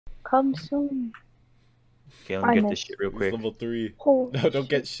come soon. Okay, let me get this shit real quick. Level 3. Holy No, don't shit.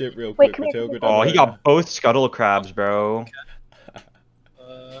 get shit real Wait, quick. come here, Mateo, come go Oh, down he there. got both scuttle crabs, bro.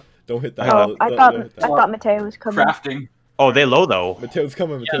 Don't hit that. Oh, I thought Mateo was coming. Crafting. Oh, they low though. Mateo's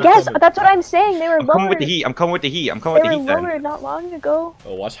coming. Mateo's Yes, coming. that's what I'm saying. They were I'm coming lower. with the heat. I'm coming with the heat. I'm coming They with the were heat then. lower not long ago.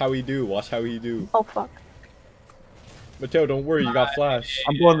 Oh, watch how he do. Watch how he do. Oh fuck. Mateo, don't worry. You got flash.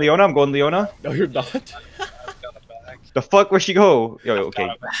 I'm going Leona. I'm going Leona. No, you're not. The fuck? Where'd she go? Yo, okay.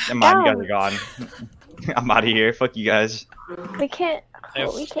 Never mind. You Down. guys are gone. I'm out of here. Fuck you guys. We can't. I have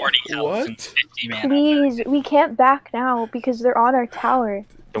Oh, we 40 can't. health What? and 50 mana. Please, we can't back now because they're on our tower.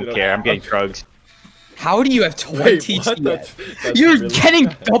 Don't Dude, care. I'm getting drugs. How do you have 20 Wait, CS? what? That's You're really getting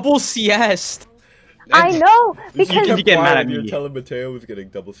bad. double CS. I know You because kept get mad quiet at and you're me. telling Mateo was getting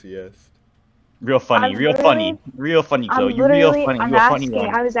double CS. Real funny. I'm Real funny. Real funny, I'm Chloe. You real literally. funny. I'm You a funny asking.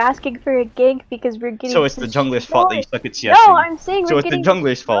 one. I was asking for a gank because we're getting. So it's the jungler's fault that you suck at CS. No, I'm saying So we're it's the getting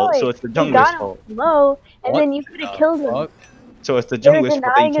jungler's fault. So it's the We jungler's got fault. him low, and What then you could have killed him. Fuck. So it's the They're jungler's fault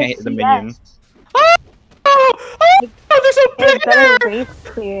that you denying can't us hit the minion. CS. There's a They had better wraith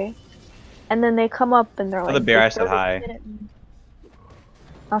clear, and then they come up and they're Oh, like. the bear, I "Just said throw hi." this shit at me."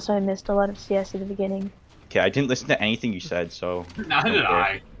 Also, I missed a lot of CS at the beginning. Okay, I didn't listen to anything you said, so. Neither did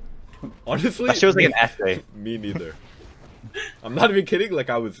I. Honestly, That shit was like an essay. me neither. I'm not even kidding. Like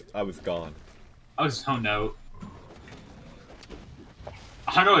I was gone. I was oh no.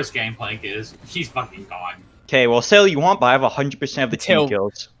 I don't know what his game plan is. He's fucking gone. Okay, well, say all you want, but I have 100% of the team Tail.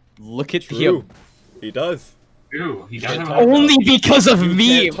 kills. Look at True. him. He does. Ooh, he can't doesn't talk. have Only because of You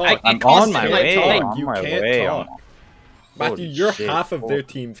me. can't talk. I'm cost on my me way. talk. I'm on You my can't way. talk. Matthew, Holy you're shit. half of their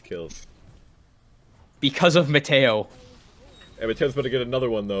team's kills. Because of Mateo. And Mateo's about to get another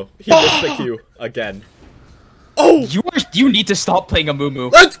one though. He missed the Q again. Oh! You need to stop playing a Moo.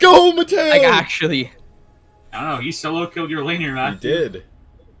 Let's go, Mateo! Like actually. I don't know. He solo killed your laner, He man. did.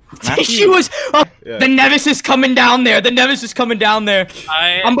 She was. Yeah. The Nevis is coming down there. The Nevis is coming down there.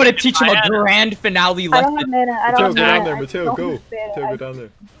 I'm gonna teach him a grand finale I don't lesson. have mana. I Mateo, don't go have down mana. there. I Mateo, don't go. have mana. Mateo, go down there.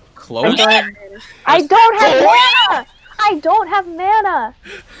 Close. I don't have mana. I don't have mana.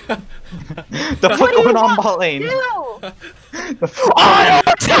 The fuck What do you going on want bot lane? to do?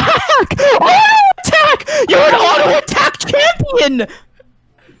 Auto attack! Auto attack! You're an auto attack champion!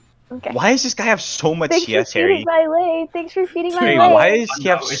 Okay. Why does this guy have so much Thanks CS, for Harry? feeding my lane. Thanks for feeding my Wait, lane. why does he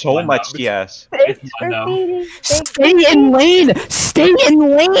have It's so fun much though. CS? Thanks It's for fun though. feeding. Stay in lane! Stay in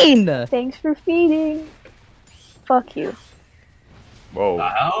lane! Thanks for feeding. Fuck you. Whoa. The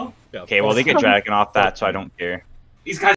hell? Yeah, Okay, well, they get dragon off that, so I don't care. These guys